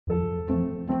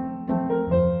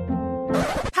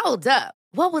Hold up.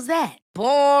 What was that?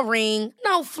 Boring.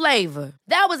 No flavor.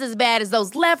 That was as bad as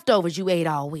those leftovers you ate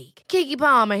all week. Keke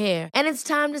Palmer here, and it's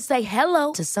time to say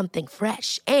hello to something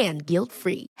fresh and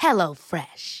guilt-free. Hello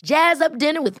Fresh. Jazz up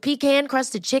dinner with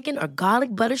pecan-crusted chicken or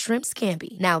garlic butter shrimp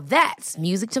scampi. Now that's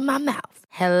music to my mouth.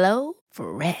 Hello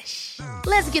Fresh.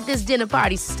 Let's get this dinner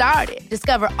party started.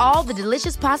 Discover all the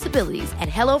delicious possibilities at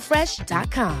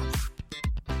hellofresh.com.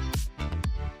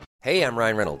 Hey, I'm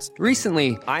Ryan Reynolds.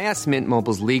 Recently, I asked Mint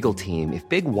Mobile's legal team if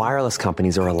big wireless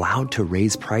companies are allowed to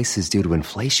raise prices due to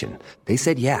inflation. They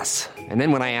said yes. And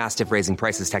then when I asked if raising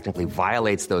prices technically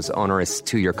violates those onerous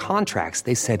two-year contracts,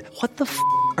 they said, "What the f***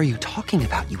 are you talking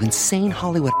about, you insane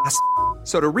Hollywood ass?"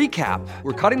 So to recap,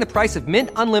 we're cutting the price of Mint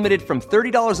Unlimited from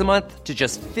 $30 a month to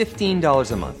just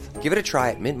 $15 a month. Give it a try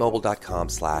at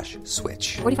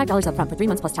mintmobile.com/switch. $45 up front for 3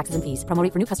 months plus taxes and fees. Promo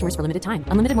rate for new customers for limited time.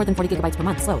 Unlimited more than 40 gigabytes per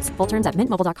month. Slows full terms at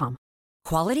mintmobile.com.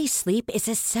 Quality sleep is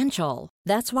essential.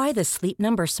 That's why the Sleep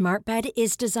Number Smart Bed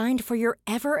is designed for your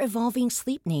ever-evolving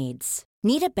sleep needs.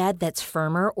 Need a bed that's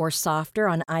firmer or softer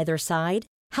on either side?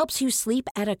 Helps you sleep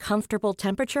at a comfortable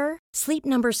temperature? Sleep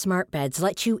Number Smart Beds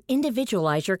let you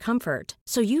individualize your comfort,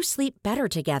 so you sleep better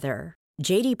together.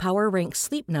 J.D. Power ranks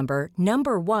Sleep Number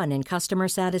number 1 in customer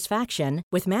satisfaction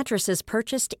with mattresses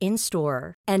purchased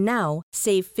in-store. And now,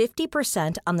 save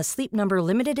 50% on the Sleep Number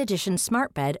Limited Edition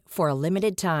Smart Bed for a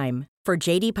limited time. For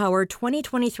J.D. Power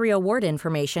 2023 award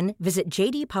information, visit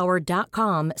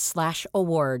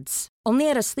jdpower.com/awards. Only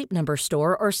at a Sleep Number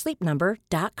store or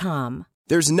sleepnumber.com.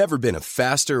 There's never been a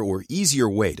faster or easier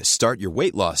way to start your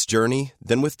weight loss journey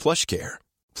than with PlushCare.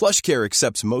 PlushCare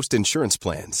accepts most insurance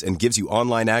plans and gives you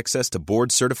online access to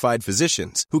board-certified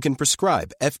physicians who can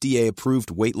prescribe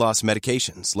FDA-approved weight loss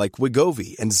medications like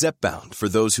Wegovy and Zepbound for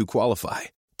those who qualify.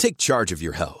 Take charge of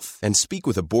your health and speak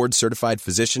with a board-certified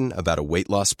physician about a weight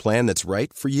loss plan that's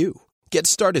right for you. Get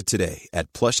started today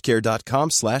at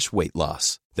plushcare.com/weight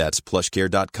loss. That's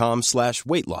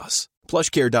plushcare.com/weight loss.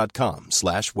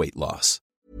 plushcare.com/weight loss.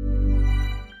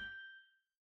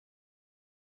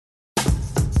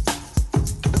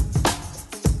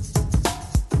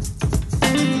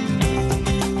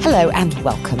 Hello and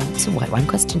welcome to White Wine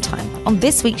Question Time. On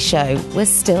this week's show, we're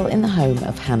still in the home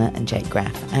of Hannah and Jake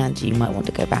Graff, and you might want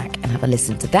to go back and have a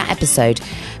listen to that episode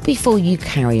before you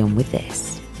carry on with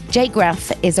this. Jake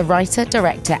Graff is a writer,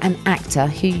 director and actor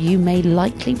who you may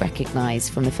likely recognise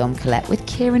from the film Colette with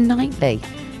Keira Knightley.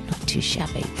 Not too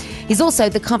shabby. He's also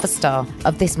the cover star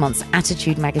of this month's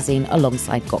Attitude magazine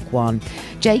alongside Gok Wan.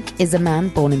 Jake is a man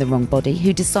born in the wrong body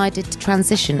who decided to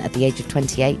transition at the age of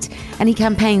 28, and he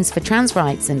campaigns for trans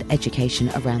rights and education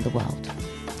around the world.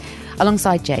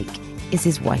 Alongside Jake is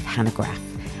his wife Hannah Graff.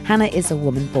 Hannah is a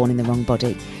woman born in the wrong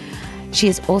body. She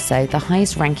is also the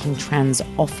highest ranking trans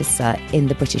officer in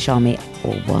the British Army,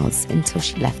 or was until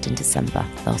she left in December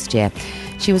last year.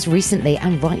 She was recently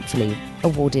and rightfully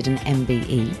awarded an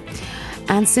MBE.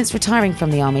 And since retiring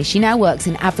from the army, she now works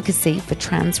in advocacy for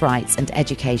trans rights and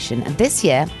education. And this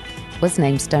year was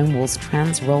named Stonewall's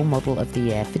Trans Role Model of the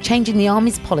Year for changing the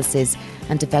army's policies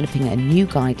and developing a new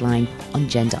guideline on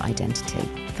gender identity.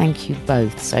 Thank you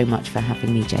both so much for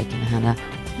having me, Jake and Hannah.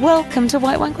 Welcome to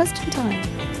White Wine Question Time.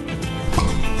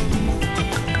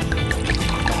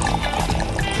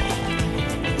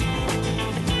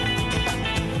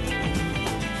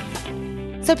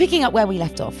 So picking up where we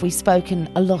left off, we've spoken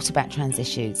a lot about trans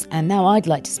issues, and now I'd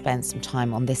like to spend some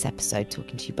time on this episode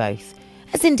talking to you both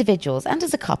as individuals and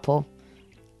as a couple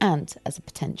and as a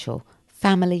potential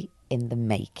family in the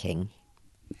making.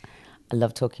 I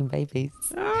love talking babies.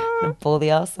 I'll bore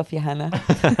the arse off you, Hannah.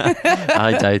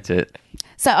 I doubt it.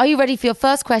 So are you ready for your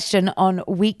first question on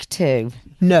week 2?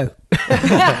 No.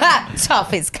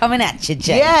 Tough, it's coming at you,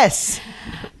 Jake. Yes.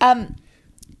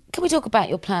 Can we talk about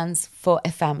your plans for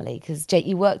a family? Because, Jake,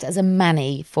 you worked as a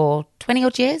manny for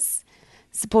 20-odd years,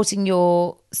 supporting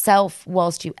yourself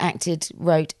whilst you acted,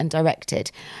 wrote and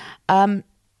directed. What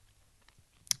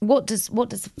does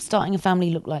starting a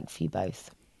family look like for you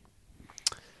both?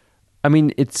 I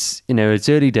mean, it's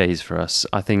early days for us.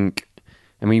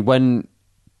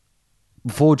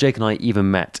 Before Jake and I even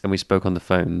met and we spoke on the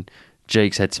phone,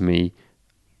 Jake said to me,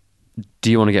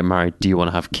 do you want to get married? Do you want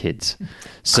to have kids?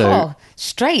 So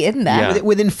straight in there. Yeah.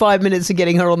 Within 5 minutes of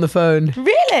getting her on the phone.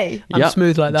 Really? I'm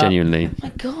smooth like that. Genuinely. Oh my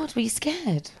God, were you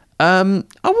scared? I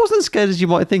wasn't scared as you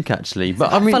might think, actually. But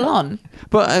full on.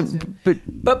 But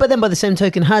then by the same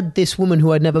token, had this woman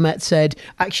who I'd never met said,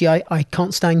 actually, I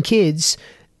can't stand kids,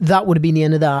 that would have been the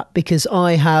end of that, because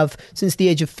I have, since the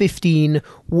age of 15,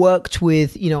 worked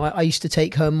with, I used to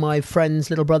take home my friends'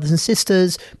 little brothers and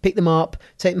sisters, pick them up,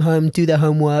 take them home, do their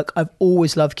homework. I've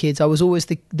always loved kids. I was always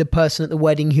the person at the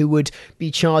wedding who would be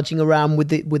charging around with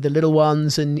the little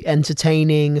ones and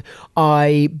entertaining.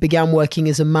 I began working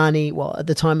as a nanny, well, at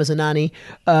the time as a nanny,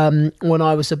 when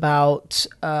I was about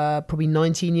probably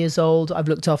 19 years old. I've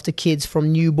looked after kids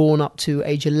from newborn up to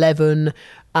age 11.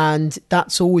 And kids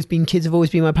have always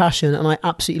been my passion, and I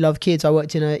absolutely love kids. I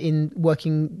worked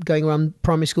going around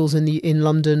primary schools in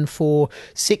London for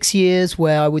 6 years,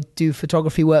 where I would do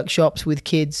photography workshops with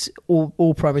kids,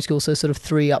 all primary schools, so sort of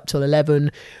 3 up till 11.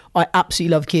 I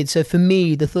absolutely love kids. So for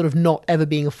me, the thought of not ever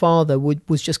being a father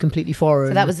was just completely foreign.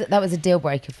 So that was a deal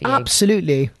breaker for you.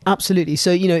 Absolutely.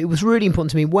 So it was really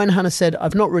important to me when Hannah said,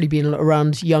 I've not really been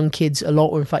around young kids a lot,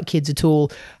 or in fact kids at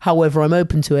all. However, I'm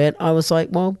open to it. I was like,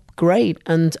 well, great.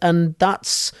 And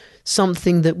that's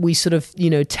something that we sort of,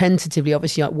 tentatively,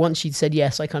 obviously, once she'd said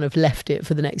yes, I kind of left it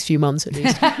for the next few months at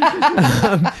least.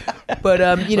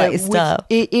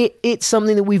 It's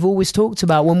something that we've always talked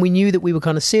about when we knew that we were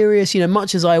kind of serious,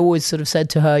 much as I always sort of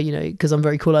said to her, because I'm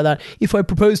very cool like that, if I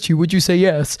proposed to you, would you say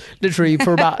yes? Literally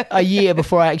for about a year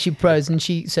before I actually proposed, and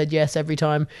she said yes every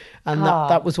time. And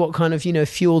that was what kind of,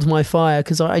 fueled my fire,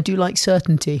 because I do like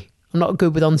certainty. I'm not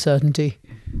good with uncertainty.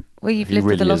 Well, you've lived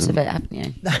with a lot of it, haven't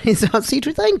you? That is absolutely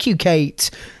true. Thank you,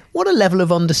 Kate. What a level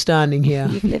of understanding here.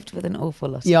 You've lived with an awful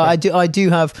lot. Yeah, I do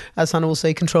have, as Hannah will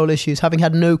say, control issues. Having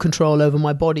had no control over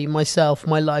my body, myself,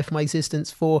 my life, my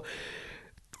existence for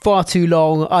far too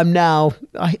long,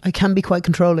 I can be quite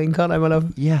controlling, can't I, my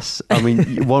love? Yes. I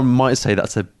mean, one might say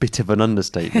that's a bit of an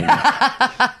understatement,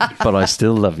 but I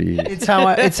still love you. It's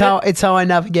how I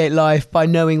navigate life, by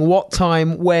knowing what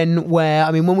time, when, where. I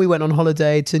mean, when we went on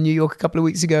holiday to New York a couple of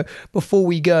weeks ago, before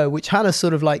we go, which Hannah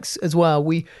sort of likes as well,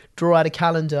 we draw out a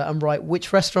calendar and write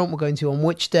which restaurant we're going to on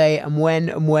which day and when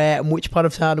and where and which part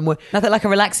of town and where. Nothing like a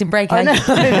relaxing break, I know,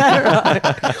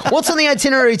 right? What's on the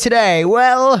itinerary today?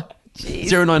 Well...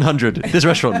 0900 this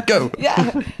restaurant, go.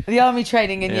 Yeah, the army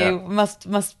training in you must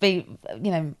be,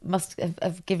 must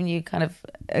have given you kind of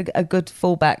a good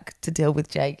fallback to deal with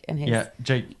Jake and his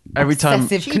Jake, every time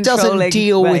she doesn't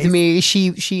deal with me,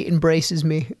 she embraces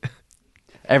me.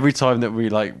 Every time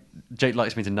that Jake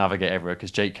likes me to navigate everywhere,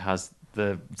 because Jake has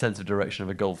the sense of direction of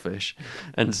a goldfish,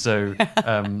 and so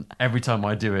every time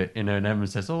I do it, and everyone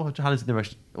says, oh, Hannah's in the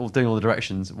direction, or doing all the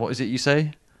directions, what is it you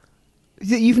say?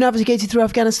 You've navigated through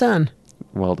Afghanistan.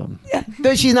 Well done. Yeah,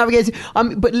 no, she's navigated.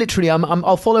 But literally,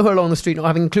 I'll follow her along the street, not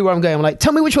having a clue where I'm going. I'm like,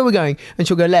 tell me which way we're going, and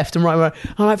she'll go left and right.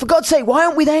 I'm like, for God's sake, why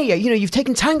aren't we there yet? You've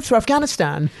taken tanks through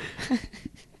Afghanistan.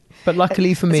 But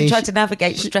luckily for me... She tried to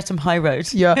navigate Streatham High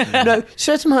Road. Yeah. No,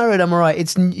 Streatham High Road, I'm all right.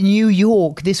 It's New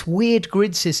York, this weird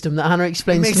grid system that Hannah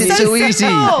explains to me. It makes it so easy.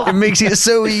 It makes it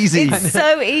so easy. It's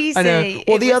so easy. I know.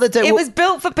 Well, the other day... It was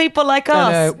built for people like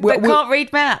us that can't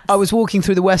read maps. I was walking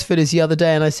through the West Village the other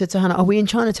day, and I said to Hannah, are we in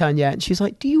Chinatown yet? And she's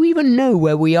like, do you even know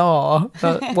where we are?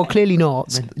 Well, clearly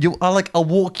not. I'll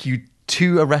walk you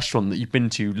to a restaurant that you've been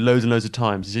to loads and loads of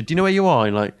times. He said, do you know where you are?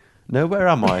 And like... No, where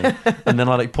am I? And then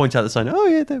I point out the sign. Oh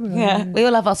yeah, there we are. Yeah, we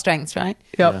all have our strengths, right?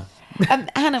 Yep. Yeah.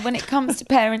 Hannah, when it comes to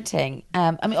parenting,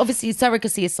 I mean, obviously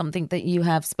surrogacy is something that you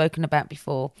have spoken about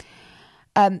before.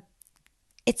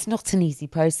 It's not an easy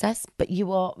process, but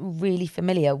you are really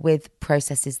familiar with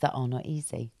processes that are not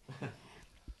easy.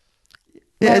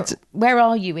 Where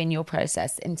are you in your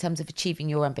process in terms of achieving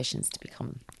your ambitions to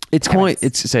become? It's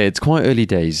quite early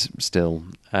days still.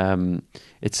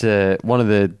 It's one of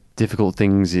the difficult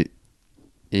things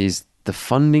is the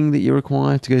funding that you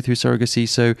require to go through surrogacy.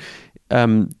 So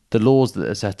the laws that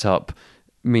are set up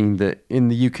mean that in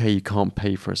the UK you can't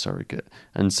pay for a surrogate,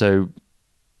 and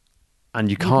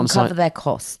you can't cover their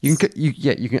costs. You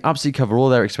can absolutely cover all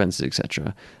their expenses,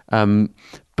 etc.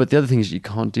 But the other thing is you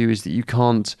can't do is that you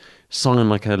can't sign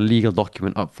like a legal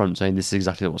document up front saying this is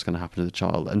exactly what's going to happen to the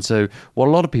child. And so what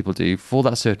a lot of people do for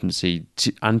that certainty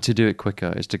to do it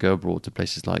quicker is to go abroad to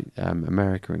places like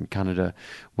America and Canada,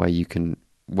 where you can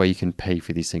pay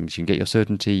for these things. You can get your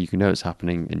certainty, you can know it's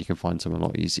happening, and you can find someone a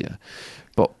lot easier.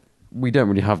 But we don't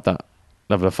really have that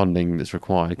level of funding that's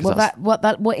required.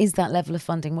 What is that level of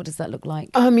funding? What does that look like?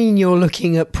 I mean, you're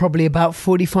looking at probably about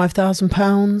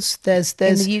 £45,000. There's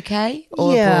in the UK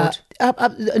or abroad?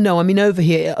 No, I mean over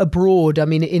here, abroad. I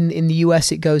mean in the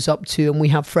US it goes up to, and we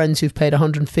have friends who've paid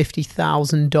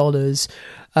 $150,000.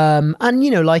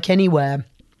 And like anywhere,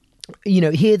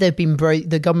 here they've been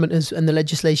the government and the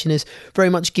legislation is very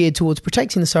much geared towards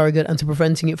protecting the surrogate and to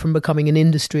preventing it from becoming an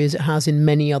industry as it has in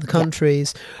many other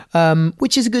countries,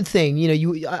 which is a good thing.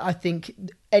 I think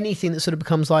anything that sort of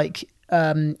becomes like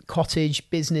cottage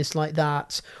business like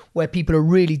that, where people are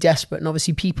really desperate, and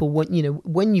obviously people want,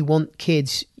 when you want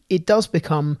kids, it does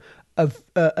become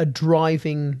a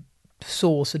driving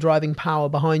source, a driving power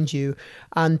behind you,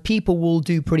 and people will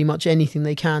do pretty much anything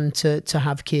they can to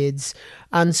have kids.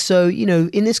 And so,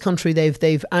 in this country,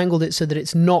 they've angled it so that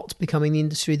it's not becoming the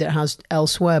industry that it has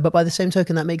elsewhere. But by the same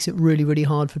token, that makes it really, really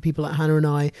hard for people like Hannah and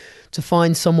I to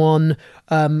find someone.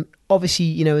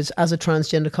 Obviously, as a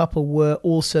transgender couple, we're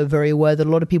also very aware that a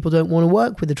lot of people don't want to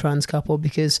work with a trans couple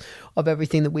because of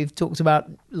everything that we've talked about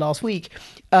last week.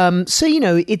 So,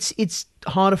 it's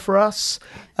harder for us.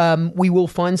 We will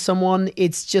find someone.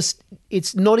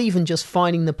 It's not even just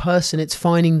finding the person, it's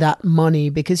finding that money,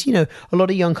 because, a lot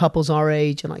of young couples our age,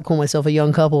 and I call myself a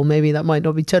young couple, maybe that might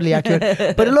not be totally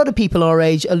accurate, but a lot of people our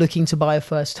age are looking to buy a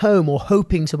first home or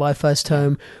hoping to buy a first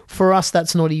home. For us,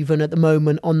 that's not even at the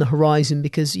moment on the horizon,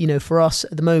 because, for us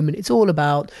at the moment, it's all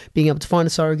about being able to find a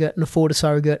surrogate and afford a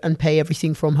surrogate and pay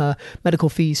everything from her medical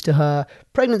fees to her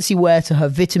pregnancy wear, to her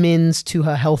vitamins, to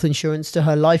her health insurance, to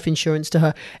her life insurance, to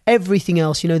her everything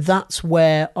else. That's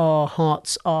where our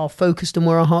hearts are focused and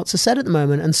where our hearts are set at the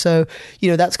moment. And so,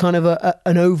 that's kind of the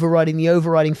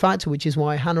overriding factor, which is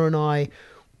why Hannah and I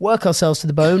work ourselves to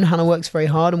the bone. Hannah works very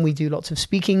hard, and we do lots of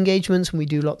speaking engagements, and we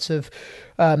do lots of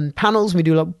panels, and we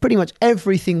do pretty much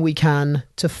everything we can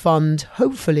to fund,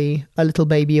 hopefully, a little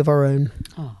baby of our own.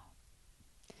 Oh,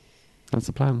 that's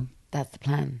the plan. That's the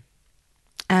plan.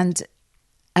 And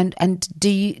do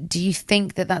you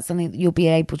think that that's something that you'll be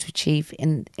able to achieve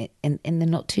in the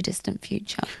not too distant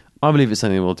future? I believe it's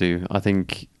something we'll do. I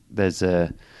think there's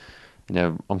I'm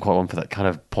quite one for that kind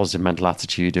of positive mental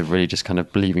attitude of really just kind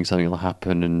of believing something will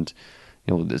happen, and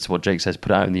that's what Jake says,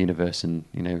 put it out in the universe, and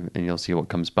and you'll see what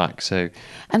comes back. So,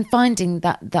 and finding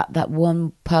that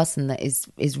one person that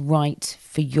is right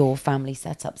for your family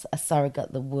setups, a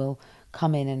surrogate that will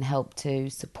come in and help to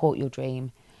support your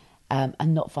dream,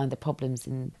 and not find the problems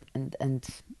and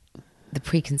the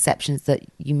preconceptions that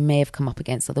you may have come up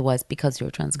against otherwise because you're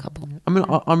a trans couple. I mean,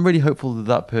 I'm really hopeful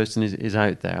that person is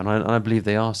out there, and I believe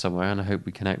they are somewhere, and I hope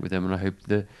we connect with them, and I hope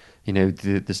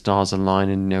the stars align,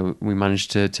 and we manage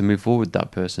to move forward with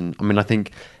that person. I mean, I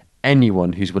think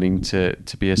anyone who's willing to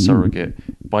be a surrogate,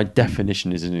 by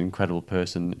definition, is an incredible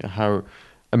person. How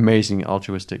amazing,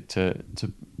 altruistic to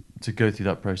go through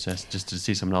that process, just to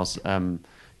see someone else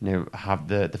have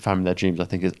the family of their dreams, I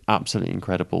think is absolutely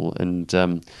incredible. And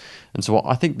so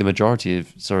I think the majority of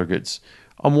surrogates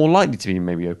are more likely to be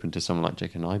maybe open to someone like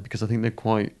Jake and I, because I think they're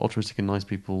quite altruistic and nice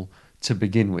people to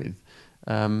begin with.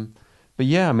 But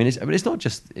yeah, I mean, it's not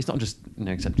just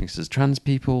accepting us as trans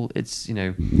people. It's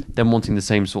them wanting the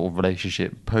same sort of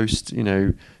relationship post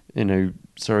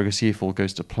surrogacy, if all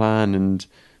goes to plan, and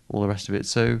all the rest of it.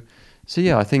 So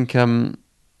yeah, I think I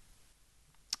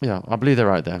believe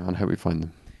they're out there, and I hope we find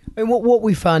them. And what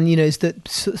we found, is that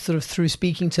sort of through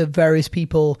speaking to various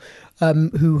people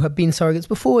who have been surrogates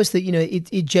before, is that,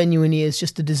 it genuinely is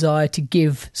just a desire to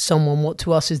give someone what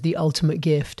to us is the ultimate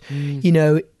gift.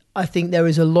 I think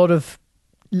there's a lot of,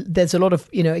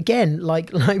 again,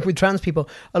 like with trans people,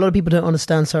 a lot of people don't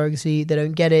understand surrogacy. They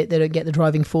don't get it. They don't get the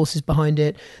driving forces behind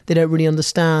it. They don't really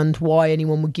understand why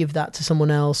anyone would give that to someone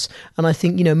else. And I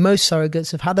think, most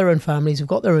surrogates have had their own families, have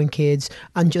got their own kids,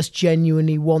 and just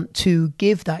genuinely want to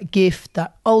give that gift,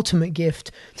 that ultimate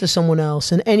gift, to someone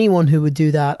else. And anyone who would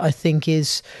do that, I think,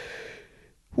 is...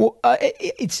 Well,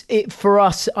 it's for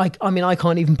us. I mean, I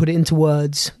can't even put it into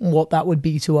words what that would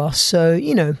be to us. So,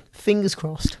 fingers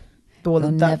crossed.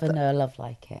 We'll never know a love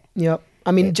like it. Yep.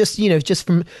 I mean, just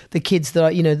from the kids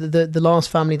that the last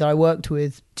family that I worked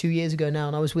with 2 years ago now,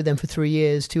 and I was with them for 3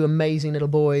 years, 2 amazing little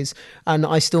boys, and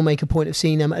I still make a point of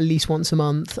seeing them at least once a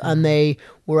month. And they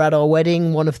were at our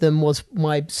wedding. One of them was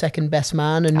my second best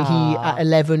man, and he at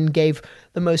 11 gave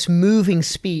the most moving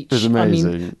speech. It was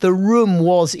amazing. I mean, the room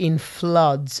was in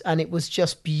floods, and it was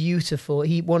just beautiful.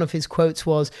 One of his quotes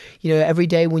was, every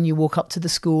day when you walk up to the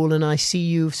school and I see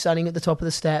you standing at the top of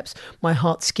the steps, my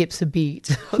heart skips a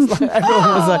beat. Everyone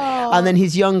was like, and then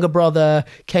his younger brother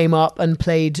came up and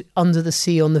played Under the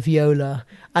Sea on the viola,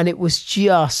 and it was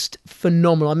just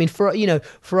phenomenal. I mean, for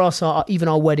us, even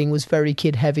our wedding was very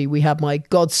kid heavy. We had my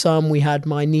godson, we had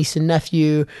my niece and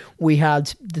nephew, we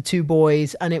had the 2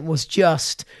 boys, and it was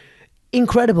just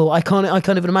incredible. I can't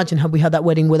even imagine how we had that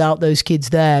wedding without those kids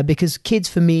there, because kids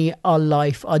for me are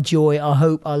life, are joy, are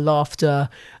hope, are laughter.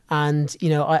 And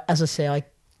I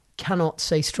cannot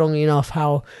say strongly enough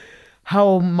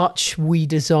how much we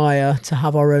desire to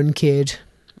have our own kid.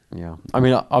 Yeah, I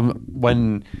mean,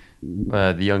 when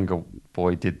the younger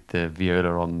boy did the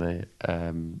viola on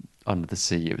under the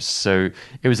sea.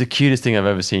 It was the cutest thing I've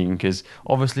ever seen, because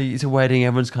obviously it's a wedding,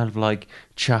 everyone's kind of like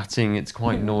chatting, it's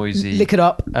quite noisy. Lick it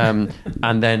up. And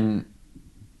then,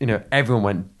 everyone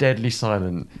went deadly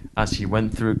silent as he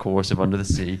went through a chorus of Under the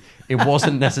Sea. It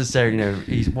wasn't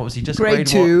necessarily, what was he, just grade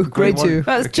two? Grade two.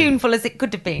 Well, as tuneful as it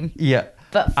could have been. Yeah.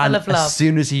 But full of love. As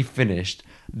soon as he finished,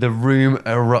 the room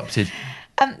erupted.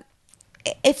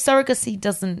 If surrogacy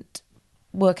doesn't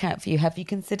work out for you, have you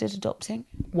considered adopting?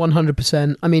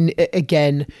 100%. I mean,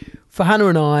 again, for Hannah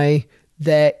and I,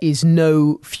 there is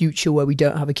no future where we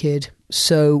don't have a kid.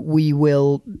 So we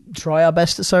will try our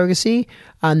best at surrogacy.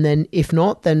 And then if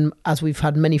not, then as we've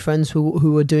had many friends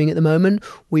who are doing at the moment,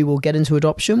 we will get into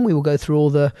adoption. We will go through all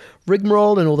the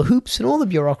rigmarole and all the hoops and all the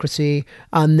bureaucracy.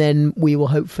 And then we will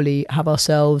hopefully have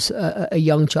ourselves a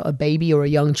young child, a baby or a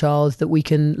young child that we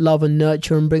can love and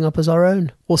nurture and bring up as our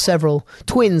own. Or several.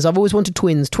 Twins. I've always wanted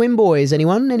twins. Twin boys.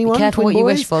 Anyone? Be careful what you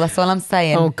wish for. That's all I'm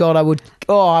saying. Oh, God,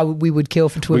 we would kill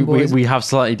for twin boys. We have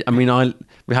slightly,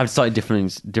 we have slightly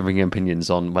differing opinions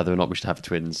on whether or not we should have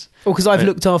twins. Well, because I've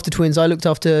looked after twins. I looked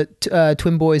after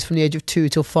twin boys from the age of 2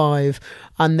 till 5,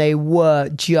 and they were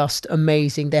just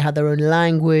amazing. They had their own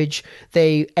language.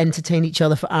 They entertained each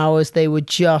other for hours. They were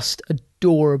just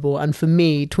adorable. And for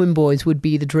me, twin boys would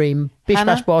be the dream. Bish,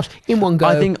 Hannah? bash, bosh, in one go.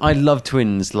 I think I love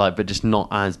twins, but just not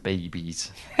as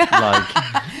babies.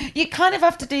 You kind of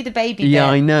have to do the baby bit. Yeah,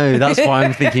 I know. That's why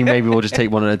I'm thinking maybe we'll just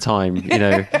take one at a time.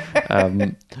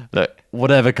 Look,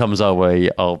 whatever comes our way,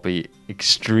 I'll be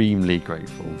extremely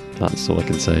grateful. That's all I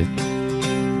can say.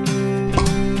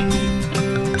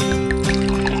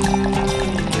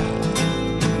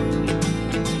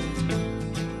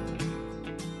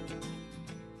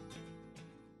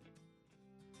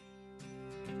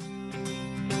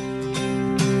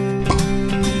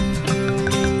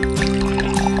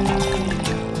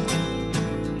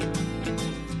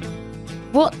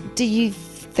 What do you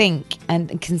think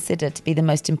and consider to be the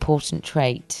most important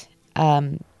trait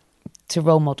to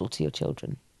role model to your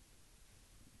children?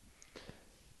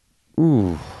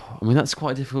 Ooh, that's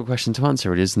quite a difficult question to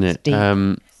answer, really, isn't it?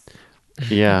 It's deep.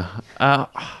 Yeah. I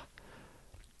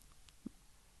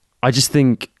just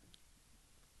think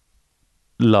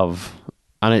love,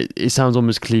 and it sounds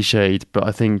almost cliched, but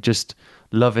I think just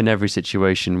love in every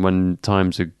situation, when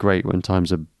times are great, when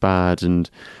times are bad. And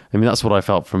that's what I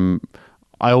felt from...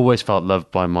 I always felt loved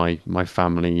by my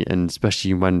family, and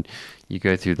especially when you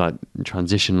go through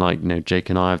transition,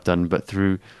 Jake and I have done, but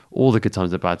through all the good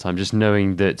times, the bad times, just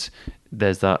knowing that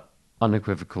there's that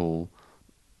unequivocal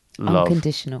love,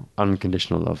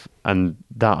 unconditional love, and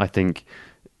that, I think,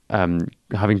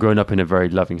 having grown up in a very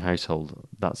loving household,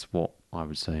 that's what I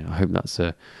would say. I hope that's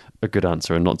a good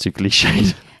answer and not too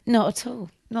cliched. Not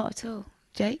at all.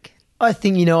 Jake? I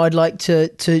think, I'd like to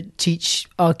teach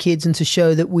our kids and to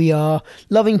show that we are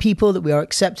loving people, that we are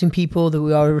accepting people, that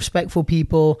we are respectful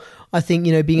people. I think,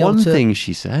 being able to... One thing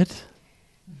she said.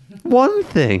 One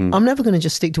thing. I'm never going to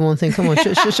just stick to one thing. Come on, show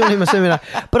me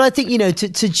that. But I think, to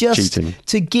just... Cheating.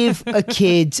 To give a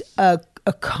kid a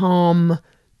calm,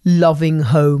 loving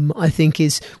home, I think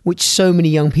which so many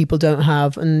young people don't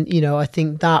have. And, I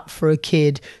think that for a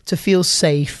kid to feel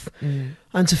safe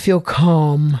and to feel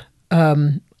calm...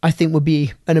 I think would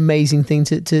be an amazing thing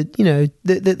to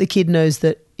the kid knows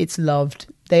that it's loved.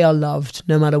 They are loved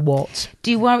no matter what.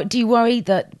 Do you worry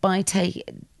that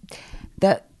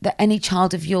that any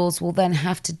child of yours will then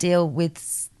have to deal with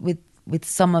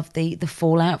some of the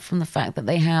fallout from the fact that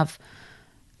they have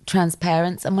trans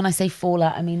parents? And when I say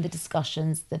fallout, I mean the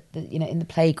discussions that in the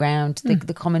playground,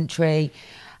 the commentary,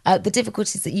 the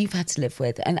difficulties that you've had to live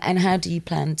with, and how do you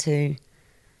plan to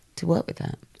work with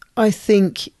that? I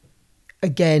think,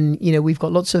 again, we've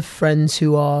got lots of friends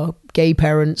who are gay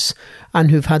parents and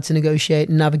who've had to negotiate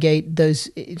and navigate those,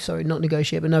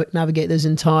 navigate those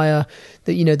entire,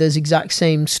 those exact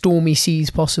same stormy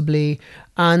seas possibly.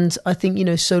 And I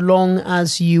think, so long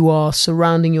as you are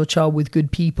surrounding your child with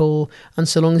good people, and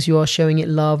so long as you are showing it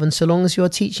love, and so long as you are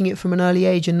teaching it from an early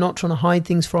age and not trying to hide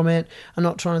things from it and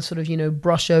not trying to sort of,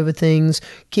 brush over things,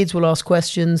 kids will ask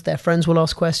questions, their friends will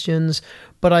ask questions.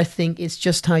 But I think it's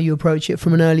just how you approach it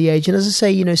from an early age. And as I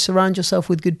say, surround yourself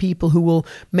with good people who will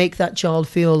make that child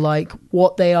feel like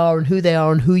what they are and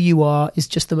who you are is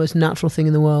just the most natural thing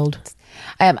in the world.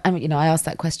 I asked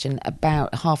that question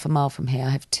about half a mile from here. I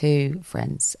have two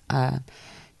friends,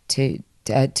 two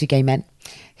gay men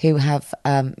who have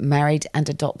married and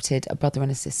adopted a brother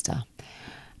and a sister.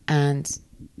 And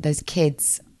those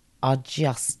kids are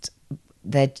just,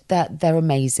 they're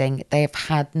amazing. They have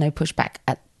had no pushback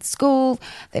at school.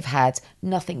 They've had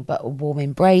nothing but a warm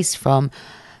embrace from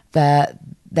their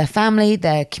family,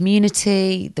 their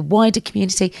community, the wider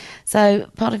community. So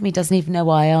part of me doesn't even know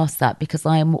why I asked that, because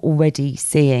I am already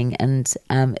seeing and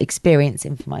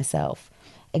experiencing for myself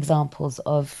examples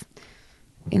of,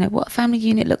 what a family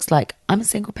unit looks like. I'm a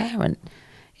single parent.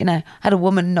 I had a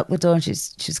woman knock the door, and she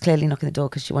was clearly knocking the door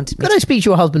because she wanted me. Could I speak to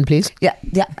your husband, please? Yeah.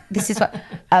 This is what.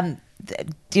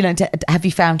 Have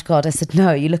you found God? I said, no,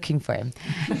 are you looking for him?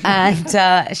 And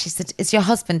she said, is your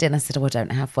husband in? I said, oh, I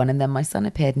don't have one. And then my son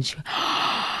appeared, and she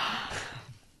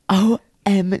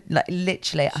went, like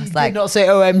literally, I was like, did not say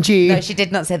OMG. No, she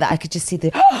did not say that. I could just see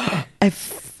the,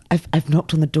 I've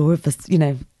knocked on the door of a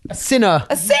sinner. A sinner!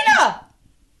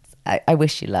 I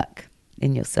wish you luck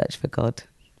in your search for God.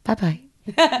 Bye-bye.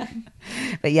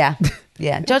 But yeah,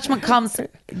 judgment comes to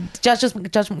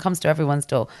everyone's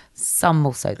door. Some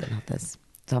more so than others.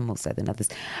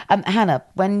 Hannah,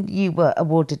 when you were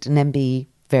awarded an MBE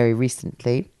very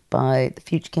recently by the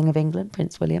future King of England,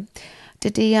 Prince William,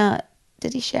 did he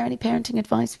share any parenting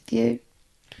advice with you?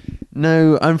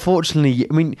 No, unfortunately.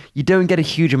 I mean, you don't get a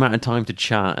huge amount of time to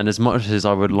chat, and as much as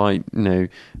I would like, me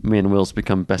and Will to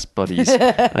become best buddies,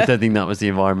 I don't think that was the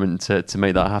environment to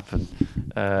make that happen.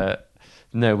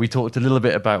 No, we talked a little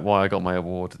bit about why I got my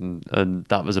award, and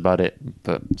that was about it.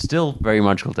 But still, very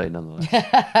magical day nonetheless.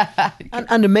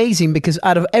 and amazing, because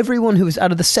out of everyone who was,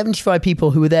 out of the 75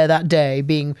 people who were there that day,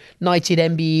 being knighted,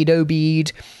 MBE'd,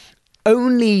 OBE'd,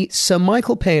 only Sir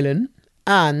Michael Palin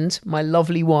and my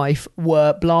lovely wife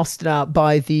were blasted out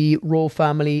by the royal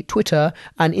family Twitter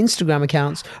and Instagram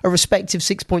accounts, a respective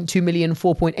 6.2 million,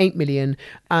 4.8 million.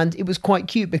 And it was quite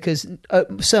cute because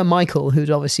Sir Michael, who'd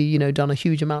obviously, done a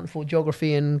huge amount for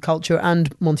geography and culture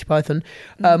and Monty Python,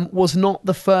 was not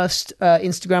the first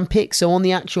Instagram pic. So on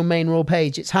the actual main royal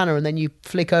page, it's Hannah, and then you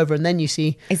flick over and then you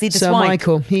see Is he the Sir swipe?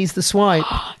 Michael. He's the swipe.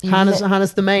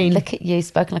 Hannah's the main. Look at you,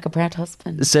 spoken like a proud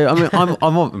husband. So I mean,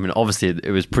 obviously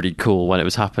it was pretty cool when it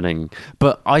was happening,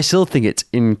 but I still think it's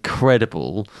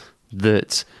incredible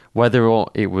that whether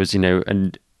or it was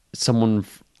and someone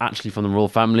actually from the royal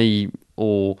family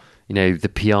or the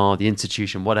PR, the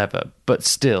institution, whatever, but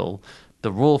still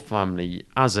the royal family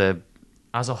as a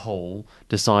whole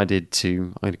decided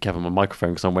to. I'm going to cover my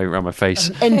microphone because I'm waving around my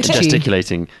face and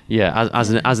gesticulating. Yeah, as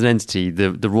an entity,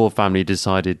 the royal family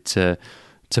decided to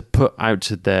put out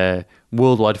to their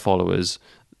worldwide followers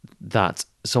that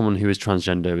someone who is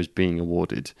transgender is being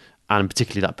awarded, and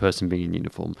particularly that person being in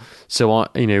uniform. So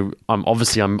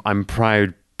I'm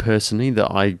proud personally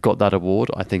that I got that award.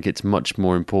 I think it's much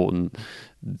more important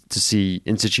to see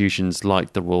institutions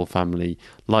like the royal family,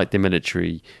 like the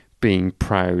military, being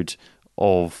proud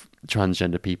of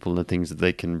transgender people and the things that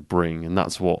they can bring, and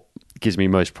that's what gives me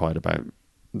most pride about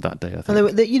that day, I think.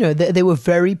 And they were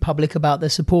very public about their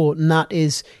support, and that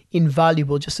is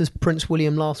invaluable. Just as Prince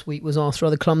William last week was asked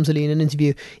rather clumsily in an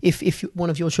interview if one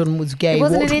of your children was gay. It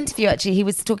wasn't an interview, actually. He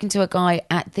was talking to a guy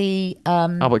at the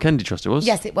Albert Kennedy Trust. It was.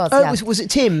 Yes, it was. Oh, yeah. was it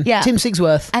Tim? Yeah. Tim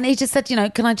Sigsworth. And he just said,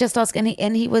 can I just ask?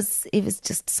 And he was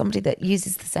just somebody that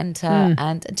uses the centre,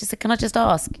 and just said, can I just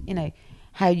ask,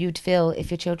 how you'd feel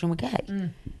if your children were gay?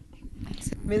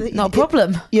 Not a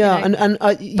problem. Yeah,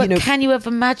 but can you have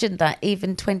imagined that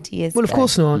even 20 years ago? Well, of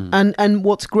course not. And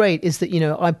what's great is that,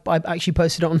 I actually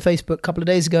posted it on Facebook a couple of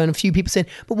days ago, and a few people said,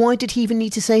 but why did he even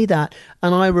need to say that?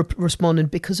 And I responded,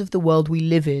 because of the world we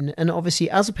live in. And obviously,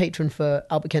 as a patron for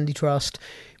Albert Kennedy Trust,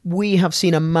 we have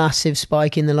seen a massive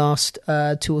spike in the last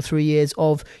 2 or 3 years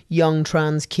of young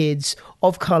trans kids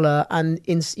of colour and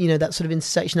that sort of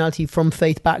intersectionality from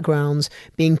faith backgrounds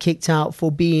being kicked out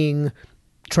for being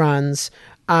trans,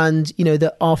 and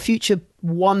that our future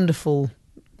wonderful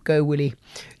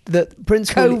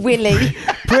Prince William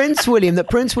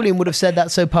would have said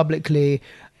that so publicly,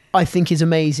 I think is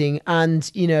amazing. And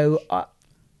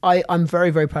I'm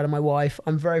very, very proud of my wife.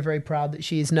 I'm very, very proud that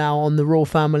she is now on the royal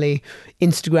family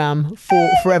Instagram for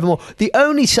forevermore. The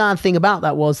only sad thing about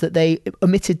that was that they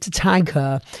omitted to tag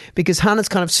her, because Hannah's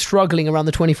kind of struggling around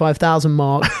the 25,000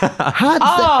 mark.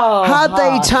 Had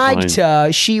they tagged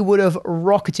her, she would have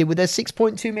rocketed with their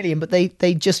 6.2 million, but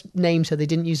they just named her. They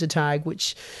didn't use a tag,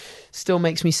 which still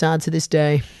makes me sad to this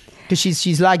day, because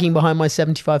she's lagging behind my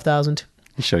 75,000.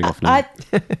 You're showing off now.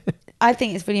 I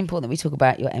think it's really important that we talk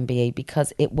about your MBE,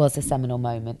 because it was a seminal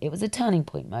moment. It was a turning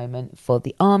point moment for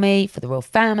the army, for the royal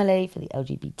family, for the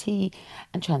LGBT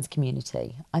and trans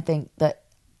community. I think that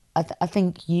I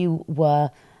think you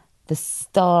were the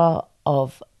star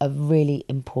of a really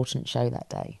important show that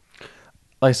day.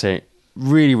 Like I say,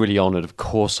 really, really honoured. Of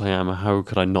course I am. How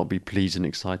could I not be pleased and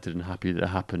excited and happy that it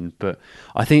happened? But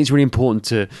I think it's really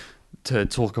important to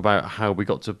talk about how we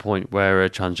got to a point where a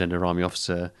transgender army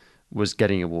officer was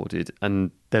getting awarded,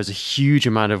 and there's a huge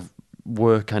amount of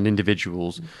work and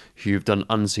individuals who've done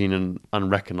unseen and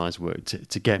unrecognised work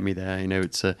to get me there. You know,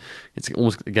 it's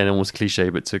almost cliche,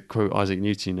 but to quote Isaac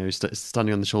Newton, you know,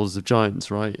 standing on the shoulders of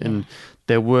giants, right? Yeah. And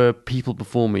there were people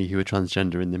before me who were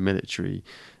transgender in the military.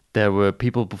 There were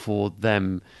people before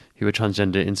them who were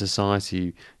transgender in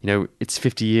society. You know, it's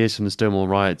 50 years from the Stonewall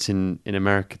riots in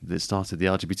America that started the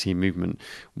LGBT movement,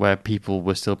 where people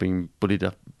were still being bullied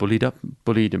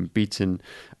and beaten,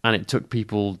 and it took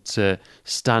people to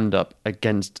stand up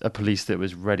against a police that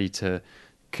was ready to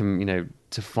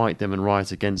fight them and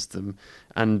riot against them.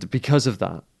 And because of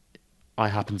that, I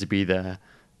happened to be there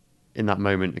in that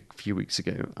moment a few weeks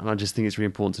ago, and I just think it's really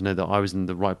important to know that I was in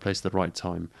the right place at the right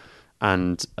time.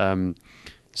 And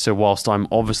so whilst I'm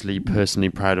obviously personally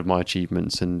proud of my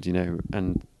achievements and, you know,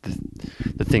 and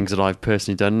the things that I've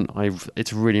personally done,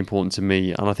 it's really important to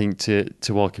me, and I think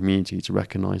to our community, to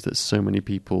recognise that so many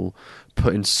people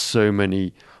put in so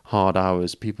many hard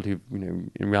hours, people who, you know,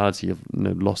 in reality have, you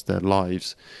know, lost their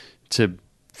lives,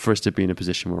 for us to be in a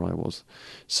position where I was.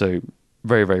 So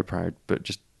very, very proud, but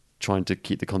just trying to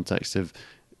keep the context of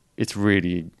it's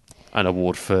really an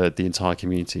award for the entire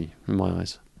community in my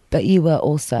eyes. But you were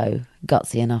also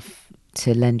gutsy enough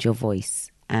to lend your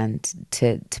voice and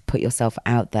to put yourself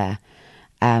out there.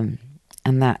 And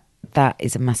that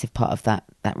is a massive part of that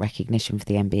recognition for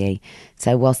the MBE.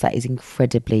 So whilst that is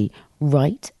incredibly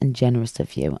right and generous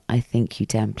of you, I think you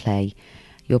downplay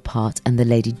your part and the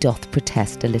lady doth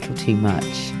protest a little too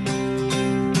much.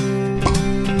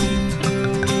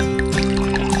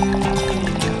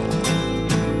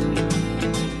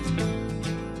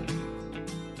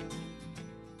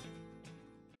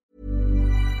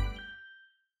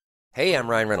 Hey, I'm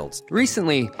Ryan Reynolds.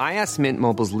 Recently, I asked Mint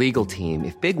Mobile's legal team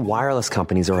if big wireless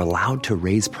companies are allowed to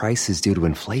raise prices due to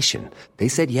inflation. They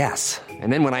said yes.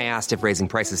 And then when I asked if raising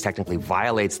prices technically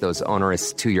violates those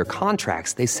onerous 2-year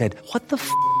contracts, they said, "What the f***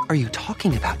 are you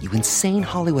talking about, you insane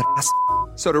Hollywood ass?"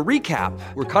 So to recap,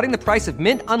 we're cutting the price of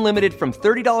Mint Unlimited from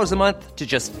 $30 a month to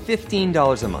just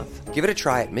 $15 a month. Give it a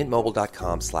try at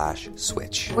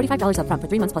mintmobile.com/switch. $45 up front for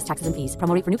 3 months plus taxes and fees.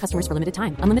 Promo rate for new customers for limited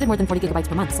time. Unlimited more than 40 gigabytes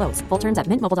per month. Slows full terms at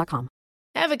mintmobile.com.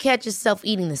 Ever catch yourself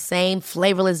eating the same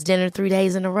flavorless dinner 3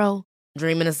 days in a row?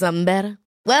 Dreaming of something better?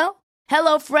 Well,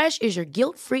 HelloFresh is your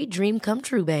guilt-free dream come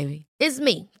true, baby. It's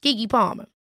me, Keke Palmer.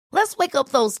 Let's wake up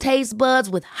those taste buds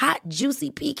with hot, juicy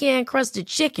pecan-crusted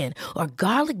chicken or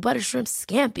garlic butter shrimp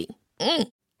scampi.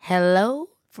 Hello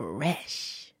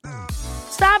Fresh.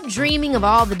 Stop dreaming of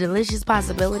all the delicious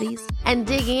possibilities and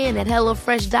dig in at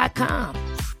HelloFresh.com.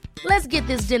 Let's get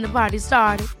this dinner party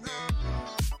started.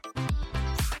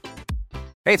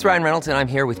 Hey, it's Ryan Reynolds, and I'm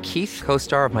here with Keith,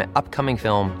 co-star of my upcoming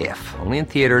film, If, only in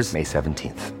theaters May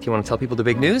 17th. Do you want to tell people the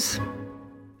big news?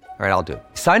 All right, I'll do it.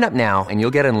 Sign up now and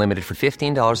you'll get unlimited for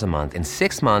 $15 a month and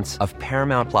 6 months of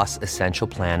Paramount Plus Essential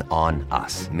Plan on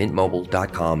us.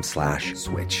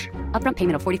 mintmobile.com/switch. Upfront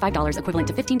payment of $45 equivalent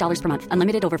to $15 per month.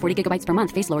 Unlimited over 40 gigabytes per month.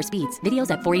 Face lower speeds.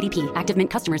 Videos at 480p. Active Mint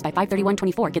customers by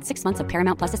 531.24 get 6 months of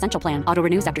Paramount Plus Essential Plan. Auto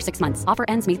renews after 6 months. Offer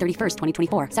ends May 31st,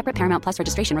 2024. Separate Paramount Plus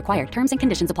registration required. Terms and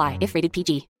conditions apply if rated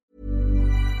PG.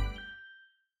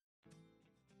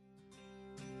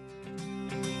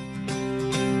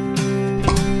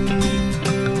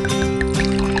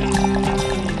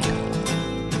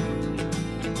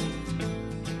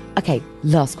 Okay,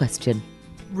 last question.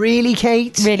 Really,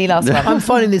 Kate? Really last one. I'm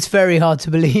finding this very hard to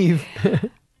believe.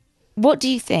 What do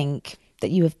you think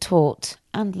that you have taught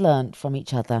and learnt from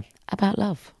each other about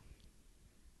love?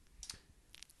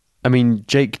 I mean,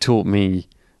 Jake taught me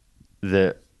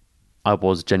that I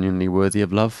was genuinely worthy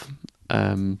of love.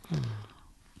 Because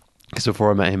before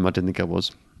I met him, I didn't think I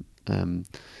was.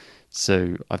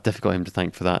 So I've definitely got him to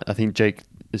thank for that. I think Jake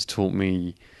has taught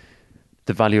me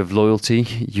the value of loyalty.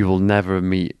 You will never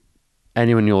meet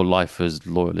anyone in your life as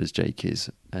loyal as Jake is,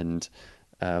 and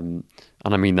I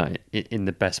mean that in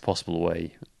the best possible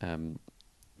way.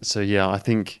 So yeah, I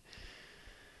think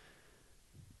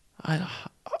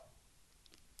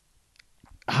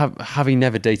having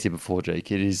never dated before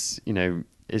Jake, it is, you know,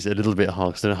 is a little bit hard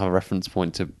because I don't have a reference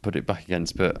point to put it back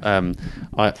against, but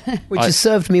which has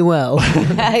served me well.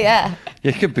 Yeah.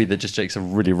 It could be that just Jake's a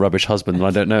really rubbish husband and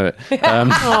I don't know it.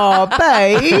 Oh,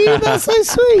 babe, that's so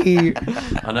sweet.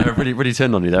 I know, I've really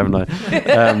turned on you there, haven't I?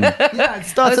 Yeah, it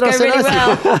started off so really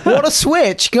nicely. well. What a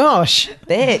switch, gosh.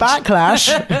 Bitch.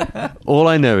 Backlash. All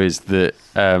I know is that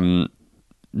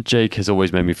Jake has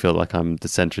always made me feel like I'm the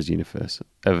centre of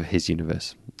his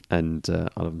universe, and I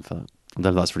love him for that. I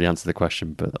don't know if that's really answered the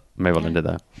question, but maybe I'll end it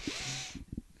there.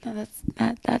 No,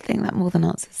 I think that more than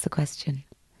answers the question.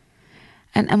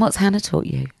 And what's Hannah taught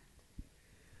you?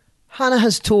 Hannah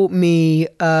has taught me,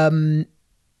 I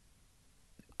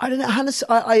I don't know. Hannah,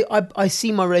 I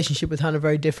see my relationship with Hannah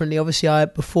very differently. Obviously,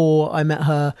 before I met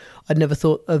her, I'd never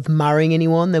thought of marrying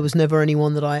anyone. There was never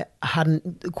anyone that I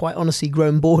hadn't, quite honestly,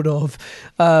 grown bored of.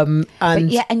 And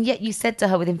yet you said to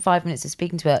her within 5 minutes of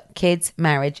speaking to her, kids,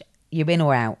 marriage, you're in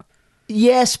or out?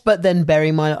 Yes, but then bearing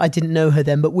in mind, I didn't know her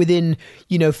then, but within,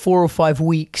 4 or 5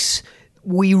 weeks,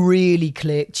 we really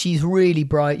clicked. She's really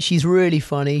bright. She's really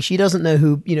funny. She doesn't know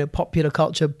who, popular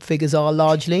culture figures are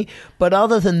largely. But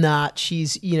other than that,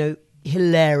 she's,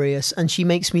 hilarious, and she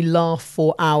makes me laugh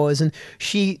for hours. And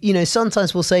she,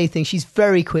 sometimes will say things. She's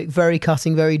very quick, very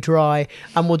cutting, very dry,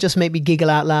 and will just make me giggle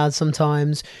out loud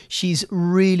sometimes. She's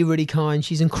really, really kind.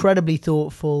 She's incredibly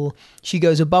thoughtful. She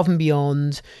goes above and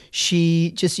beyond.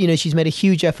 She just, she's made a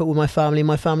huge effort with my family.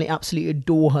 My family absolutely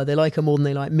adore her. They like her more than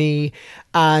they like me.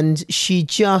 And she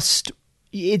just...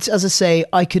 It's, as I say,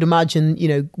 I could imagine,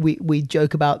 we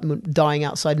joke about dying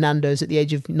outside Nando's at the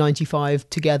age of 95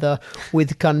 together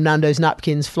with kind of Nando's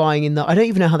napkins flying in the... I don't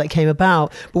even know how that came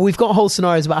about, but we've got whole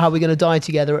scenarios about how we're going to die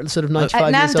together at sort of 95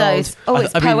 at years Nando's. old. Oh,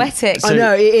 it's poetic. I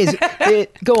know, it is.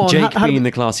 Go on. Jake, being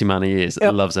the classy man he is,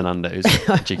 loves a Nando's.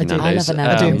 Cheeky Nando's. I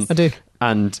love a Nando's. I do.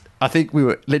 And I think we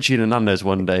were literally in a Nando's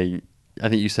one day. I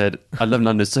think you said, I love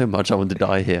Nando's so much, I want to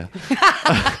die here.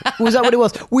 Was that what it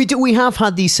was? We have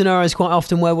had these scenarios quite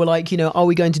often where we're like, are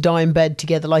we going to die in bed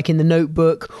together like in The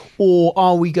Notebook, or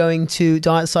are we going to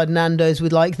die outside Nando's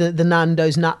with like the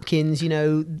Nando's napkins,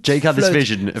 Jake had this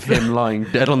vision of him lying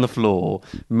dead on the floor,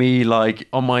 me like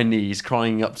on my knees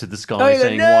crying up to the sky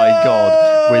saying, no! why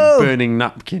God, with burning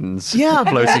napkins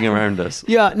floating around us.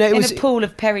 Yeah, no, it was a pool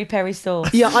of peri-peri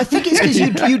sauce. Yeah, I think it's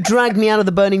because you dragged me out of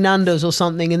the burning Nando's or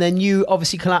something, and then you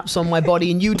obviously collapse on my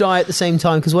body and you die at the same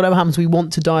time, because whatever happens, we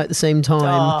want to die at the same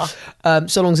time,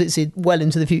 so long as it's well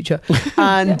into the future,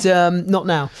 and not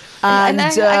now. And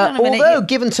although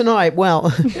given tonight,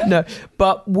 well, no,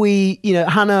 but we,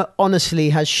 Hannah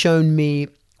honestly has shown me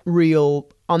real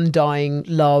undying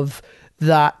love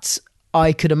that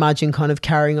I could imagine kind of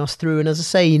carrying us through. And as I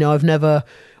say,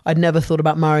 I'd never thought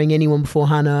about marrying anyone before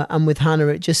Hannah, and with Hannah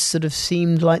it just sort of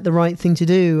seemed like the right thing to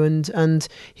do, and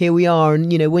here we are.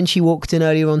 And when she walked in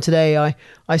earlier on today,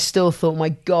 I still thought, my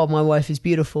God, my wife is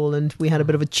beautiful, and we had a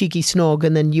bit of a cheeky snog,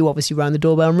 and then you obviously rang the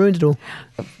doorbell and ruined it all.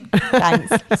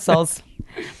 Thanks, soz.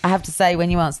 I have to say, when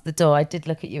you answered the door, I did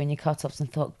look at you in your cut-offs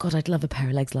and thought, God, I'd love a pair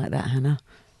of legs like that, Hannah.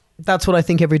 That's what I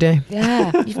think every day.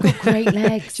 Yeah, you've got great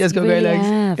legs. She has got great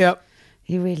legs. Yep.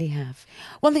 You really have.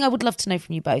 One thing I would love to know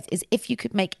from you both is if you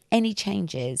could make any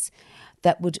changes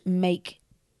that would make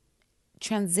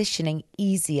transitioning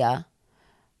easier,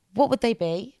 what would they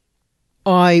be?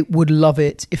 I would love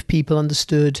it if people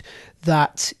understood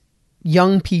that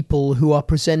young people who are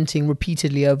presenting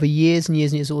repeatedly over years and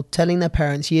years and years, or telling their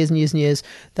parents years and years and years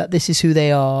that this is who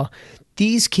they are,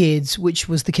 these kids, which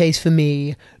was the case for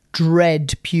me,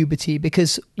 dread puberty,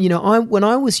 because when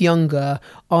I was younger,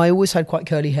 I always had quite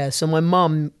curly hair, so my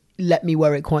mum let me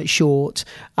wear it quite short,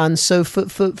 and so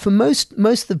for most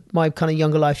of my kind of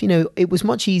younger life, it was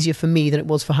much easier for me than it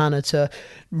was for Hannah to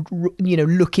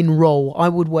look in role. I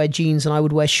would wear jeans and I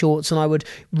would wear shorts, and I would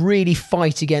really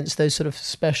fight against those sort of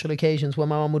special occasions where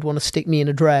my mum would want to stick me in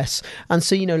a dress. And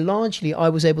so largely I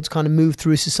was able to kind of move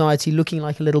through society looking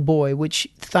like a little boy, which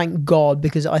thank God,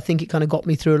 because I think it kind of got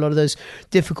me through a lot of those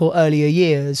difficult earlier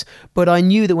years. But I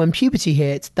knew that when puberty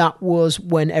hit, that was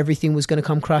when everything was going to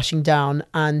come crashing down,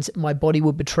 and my body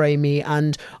would betray me,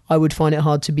 and I would find it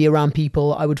hard to be around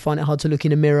people. I would find it hard to look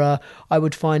in a mirror. I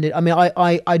would find it,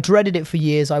 I dreaded it for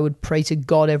years. I would pray to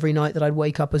God every night that I'd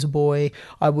wake up as a boy.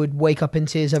 I would wake up in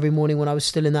tears every morning when I was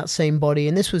still in that same body.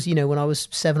 And this was, when I was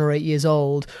 7 or 8 years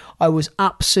old. I was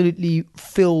absolutely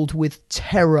filled with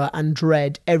terror and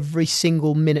dread every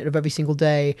single minute of every single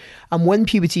day. And when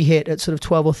puberty hit at sort of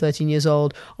 12 or 13 years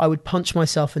old, I would punch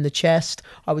myself in the chest.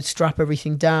 I would strap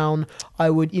everything down. I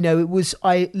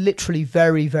literally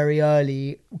very, very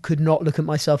early could not look at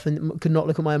myself and could not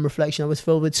look at my own reflection. I was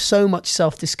filled with so much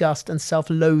self-disgust and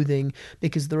self-loathing,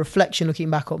 because the reflection looking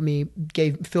back on me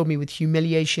filled me with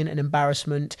humiliation and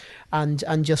embarrassment and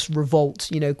just revolt,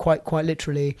 quite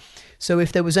literally. So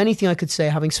if there was anything I could say,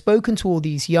 having spoken to all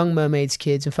these young Mermaids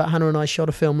kids, in fact, Hannah and I shot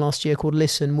a film last year called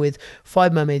Listen with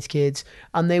 5 Mermaids kids,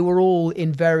 and they were all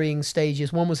in varying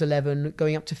stages. One was 11,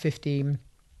 going up to 15.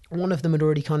 One of them had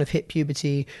already kind of hit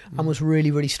puberty and was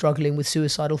really, really struggling with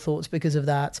suicidal thoughts because of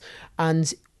that.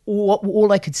 And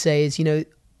all I could say is,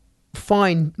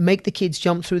 fine, make the kids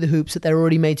jump through the hoops that they're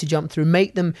already made to jump through,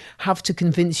 make them have to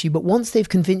convince you, but once they've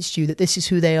convinced you that this is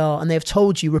who they are and they've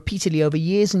told you repeatedly over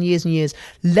years and years and years,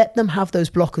 let them have those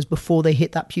blockers before they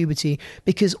hit that puberty,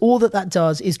 because all that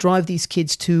does is drive these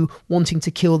kids to wanting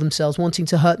to kill themselves, wanting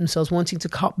to hurt themselves, wanting to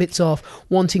cut bits off,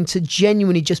 wanting to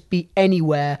genuinely just be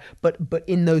anywhere but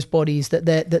in those bodies that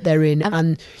they're in.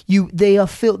 And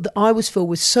I was filled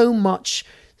with so much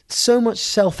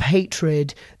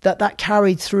self-hatred that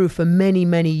carried through for many,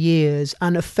 many years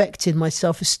and affected my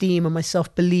self-esteem and my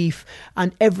self-belief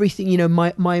and everything,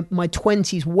 my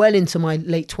 20s, well into my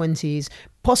late 20s,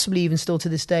 possibly even still to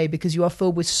this day, because you are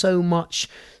filled with so much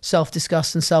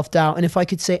self-disgust and self-doubt. And if I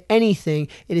could say anything,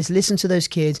 it is listen to those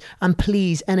kids, and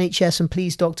please NHS and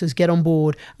please doctors, get on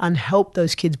board and help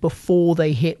those kids before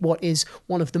they hit what is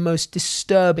one of the most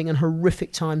disturbing and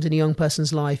horrific times in a young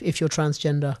person's life if you're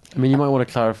transgender. I mean, you might want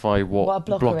to clarify what a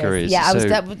blocker is. Yeah,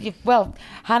 well,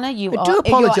 Hannah, you're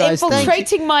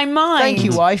infiltrating my mind. Thank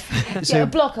you, wife. A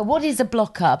blocker. What is a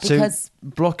blocker? Because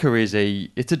blocker is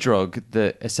it's a drug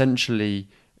that essentially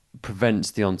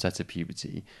prevents the onset of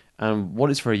puberty, and what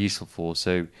it's very useful for.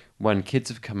 So when kids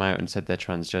have come out and said they're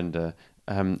transgender,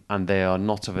 and they are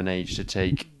not of an age to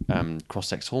take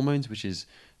cross-sex hormones, which is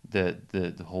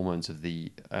the hormones of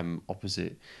the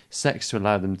opposite sex, to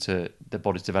allow them to their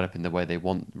bodies develop in the way they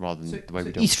want rather than the way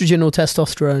we don't. Estrogen or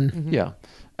testosterone. Mm-hmm.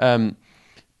 Yeah,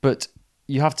 but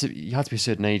you have to be a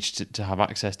certain age to have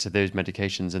access to those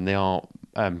medications, and they are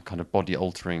kind of body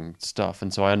altering stuff.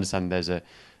 And so I understand there's a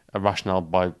rationale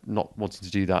by not wanting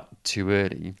to do that too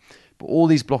early. But all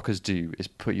these blockers do is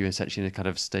put you essentially in a kind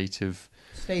of state of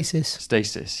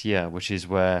stasis, yeah, which is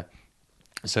where,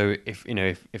 so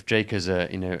if Jake as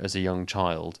a young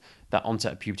child, that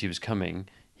onset of puberty was coming,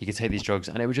 he could take these drugs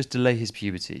and it would just delay his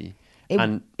puberty.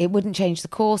 It wouldn't change the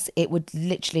course. It would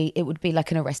be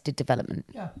like an arrested development.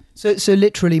 Yeah. So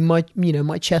literally, my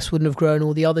chest wouldn't have grown.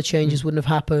 All the other changes wouldn't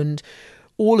have happened.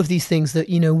 All of these things that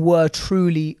were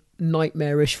truly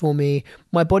nightmarish for me,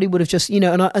 my body would have just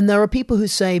and there are people who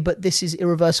say, but this is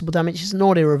irreversible damage. It's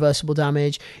not irreversible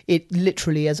damage. It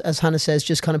literally, as Hannah says,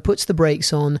 just kind of puts the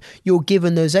brakes on. You're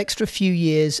given those extra few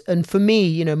years, and for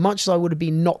me, much as I would have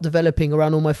been not developing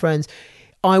around all my friends,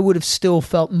 I would have still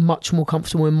felt much more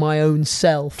comfortable in my own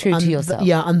self. True to yourself.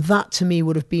 And that to me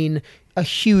would have been a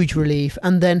huge relief.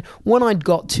 And then when I'd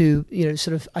got to,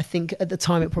 I think at the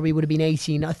time it probably would have been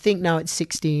 18. I think now it's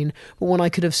 16. But when I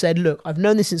could have said, look, I've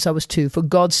known this since I was 2. For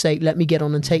God's sake, let me get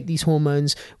on and take these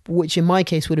hormones, which in my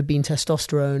case would have been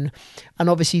testosterone. And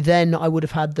obviously then I would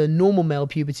have had the normal male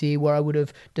puberty where I would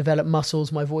have developed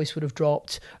muscles, my voice would have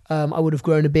dropped, I would have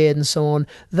grown a beard and so on.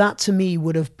 That to me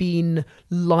would have been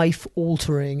life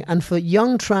altering. And for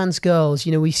young trans girls,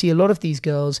 we see a lot of these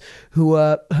girls who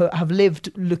have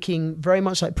lived looking very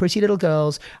much like pretty little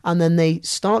girls, and then they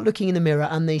start looking in the mirror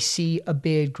and they see a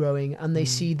beard growing, and they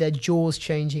see their jaws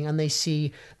changing, and they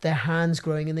see their hands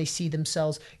growing, and they see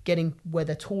themselves getting where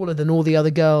they're taller than all the other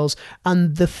girls,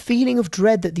 and the feeling of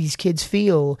dread that these kids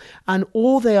feel. And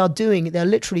all they are doing, they're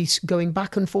literally going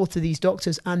back and forth to these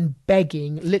doctors and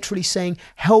begging, literally saying,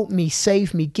 help me,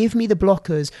 save me, give me the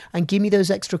blockers and give me those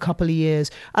extra couple of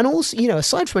years. And also,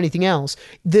 aside from anything else,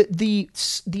 the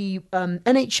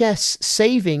NHS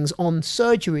savings on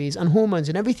surgeries and hormones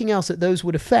and everything else that those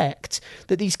would affect,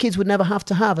 that these kids would never have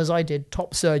to have, as I did,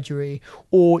 top surgery,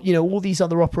 or all these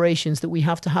other operations that we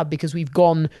have to have because we've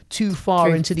gone too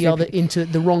far into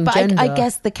the wrong gender. I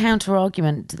guess the counter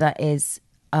argument to that is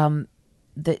that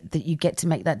you get to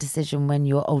make that decision when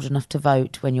you're old enough to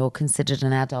vote, when you're considered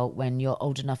an adult, when you're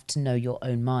old enough to know your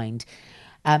own mind.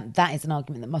 That is an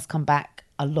argument that must come back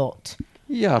a lot.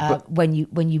 Yeah, but when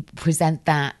you present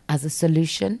that as a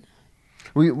solution.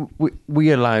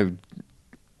 We allow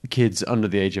kids under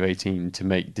the age of 18 to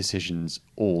make decisions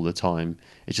all the time.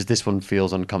 It's just this one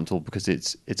feels uncomfortable because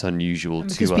it's unusual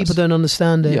because to us. Because people don't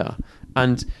understand it. Yeah,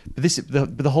 but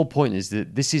the whole point is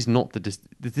that this is not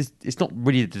it's not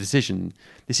really the decision.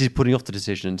 This is putting off the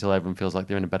decision until everyone feels like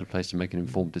they're in a better place to make an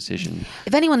informed decision.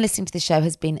 If anyone listening to the show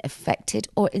has been affected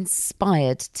or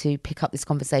inspired to pick up this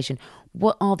conversation,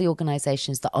 what are the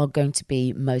organisations that are going to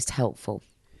be most helpful?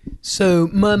 So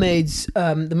Mermaids,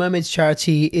 the Mermaids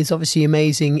charity is obviously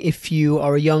amazing if you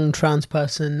are a young trans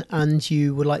person and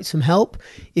you would like some help.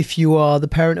 If you are the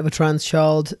parent of a trans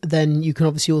child, then you can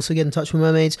obviously also get in touch with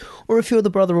Mermaids. Or if you're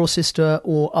the brother or sister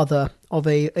or other of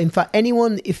in fact,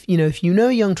 anyone, if you know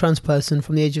a young trans person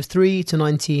from the age of 3 to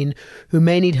 19 who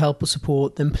may need help or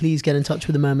support, then please get in touch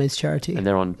with the Mermaids charity. And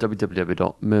they're on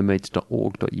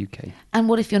www.mermaids.org.uk. And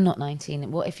what if you're not 19?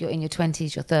 What if you're in your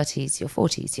 20s, your 30s, your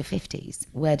 40s, your 50s?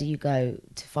 Where do you go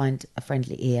to find a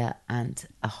friendly ear and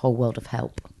a whole world of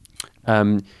help?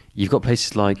 You've got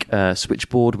places like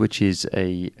Switchboard, which is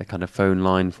a kind of phone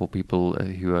line for people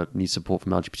who need support from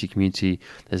the LGBT community.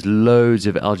 There's loads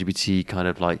of LGBT kind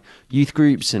of like youth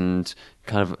groups and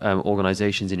kind of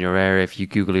organisations in your area. If you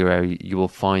Google your area, you will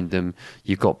find them.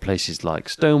 You've got places like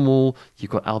Stonewall.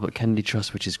 You've got Albert Kennedy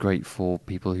Trust, which is great for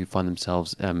people who find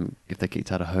themselves if they're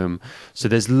kicked out of home. So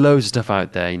there's loads of stuff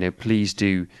out there. Please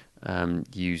do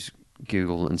use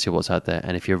Google and see what's out there.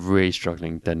 And if you're really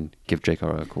struggling, then give Jake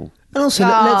Oro a call. And also,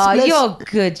 you're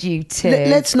good, you two.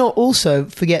 Let's not also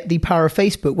forget the power of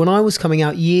Facebook. When I was coming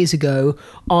out years ago,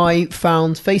 I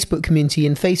found Facebook community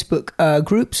and Facebook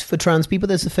groups for trans people.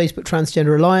 There's the Facebook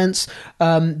Transgender Alliance.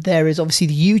 There is obviously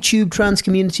the YouTube trans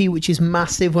community, which is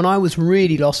massive. When I was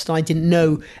really lost and I didn't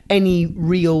know any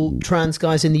real trans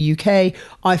guys in the UK,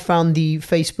 I found the the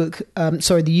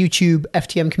YouTube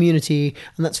FTM community,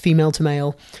 and that's female to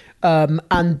male.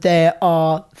 And there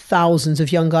are thousands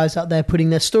of young guys out there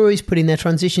putting their stories, putting their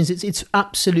transitions. It's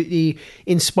absolutely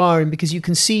inspiring because you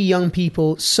can see young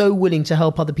people so willing to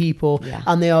help other people,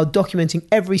 and they are documenting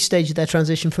every stage of their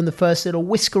transition, from the first little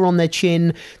whisker on their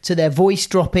chin to their voice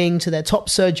dropping to their top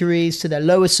surgeries to their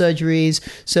lower surgeries.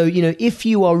 So, if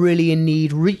you are really in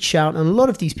need, reach out. And a lot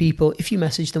of these people, if you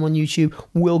message them on YouTube,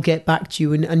 will get back to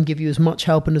you and give you as much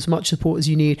help and as much support as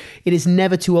you need. It is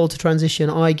never too old to transition.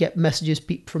 I get messages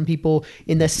from people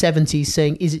in their 70s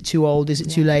saying, is it too old? Is it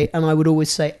too late? And I would always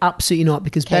say, absolutely not,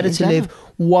 because better to live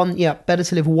one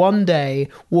day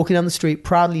walking down the street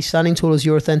proudly standing tall as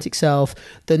your authentic self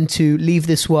than to leave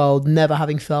this world never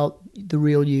having felt the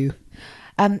real you.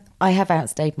 I have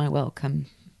outstayed my welcome.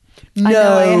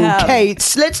 No,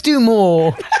 Kate, let's do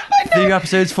more. 3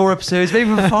 episodes, 4 episodes, maybe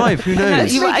even 5. Who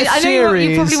knows? I know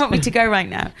you probably want me to go right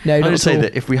now. No, I would say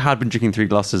that if we had been drinking 3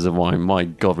 glasses of wine, my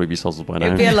God, we'd be sozzled by now.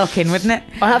 It'd be a lock-in, wouldn't it?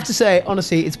 I have to say,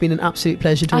 honestly, it's been an absolute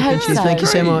pleasure talking to you. So. Thank you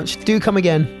so much. Do come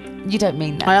again. You don't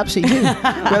mean that. I absolutely do.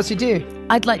 I absolutely do.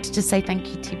 I'd like to just say thank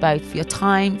you to you both for your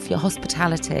time, for your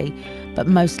hospitality, but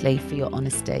mostly for your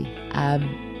honesty.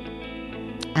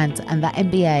 And that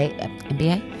MBA, and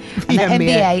that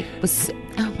MBA was,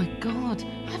 oh my God,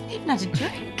 I haven't even had a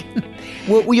drink.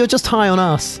 Well, you're just high on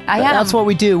us. That's what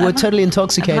we do. We're totally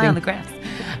intoxicating. I'm high on the graphs.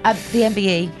 The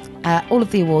MBE, all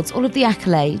of the awards, all of the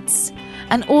accolades,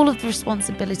 and all of the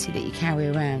responsibility that you carry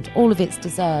around, all of it's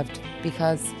deserved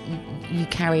because you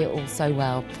carry it all so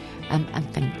well. And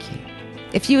thank you.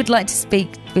 If you would like to speak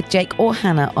with Jake or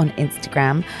Hannah on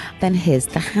Instagram, then here's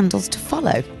the handles to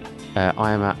follow.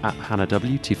 I am at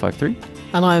HannahW253.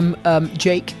 And I'm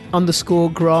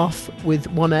Jake_Graf with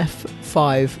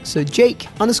 1F5. So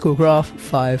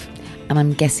Jake_Graf5. And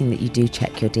I'm guessing that you do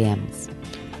check your DMs.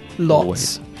 Lots.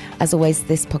 Always. As always,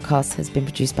 this podcast has been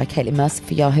produced by Caitlin Mercer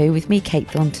for Yahoo with me,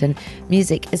 Kate Thornton.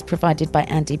 Music is provided by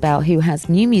Andy Bell, who has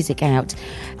new music out,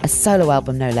 a solo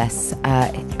album no less,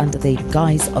 under the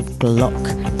guise of Glock.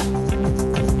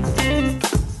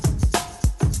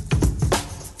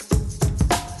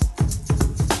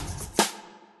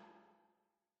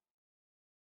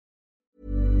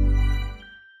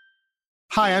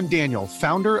 Hi, I'm Daniel,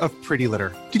 founder of Pretty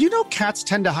Litter. Did you know cats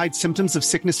tend to hide symptoms of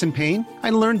sickness and pain? I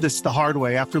learned this the hard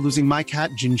way after losing my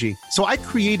cat, Gingy. So I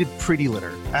created Pretty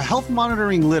Litter, a health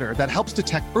monitoring litter that helps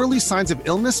detect early signs of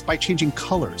illness by changing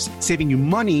colors, saving you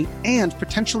money and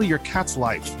potentially your cat's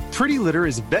life. Pretty Litter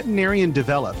is veterinarian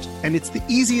developed, and it's the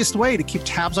easiest way to keep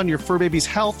tabs on your fur baby's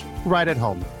health right at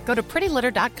home. Go to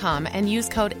prettylitter.com and use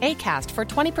code ACAST for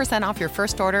 20% off your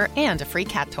first order and a free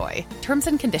cat toy. Terms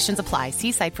and conditions apply.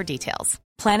 See site for details.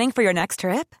 Planning for your next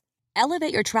trip?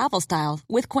 Elevate your travel style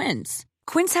with Quince.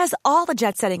 Quince has all the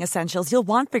jet-setting essentials you'll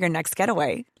want for your next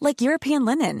getaway, like European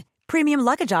linen, premium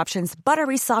luggage options,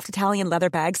 buttery soft Italian leather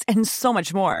bags, and so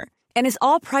much more. And is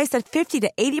all priced at 50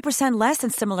 to 80% less than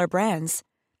similar brands.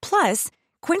 Plus,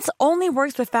 Quince only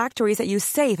works with factories that use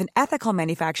safe and ethical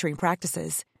manufacturing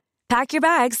practices. Pack your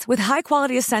bags with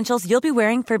high-quality essentials you'll be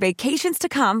wearing for vacations to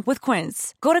come with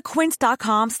Quince. Go to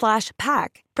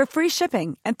quince.com/pack for free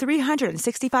shipping and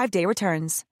 365-day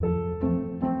returns.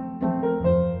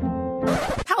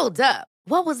 Hold up.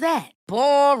 What was that?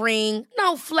 Boring.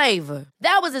 No flavor.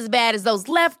 That was as bad as those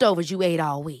leftovers you ate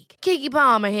all week. Keke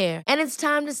Palmer here, and it's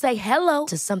time to say hello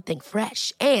to something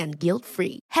fresh and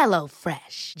guilt-free. Hello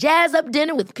Fresh. Jazz up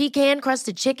dinner with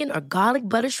pecan-crusted chicken or garlic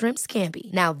butter shrimp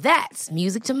scampi. Now that's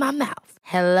music to my mouth.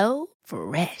 Hello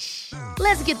Fresh.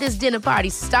 Let's get this dinner party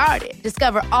started.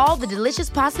 Discover all the delicious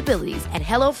possibilities at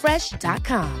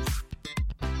HelloFresh.com.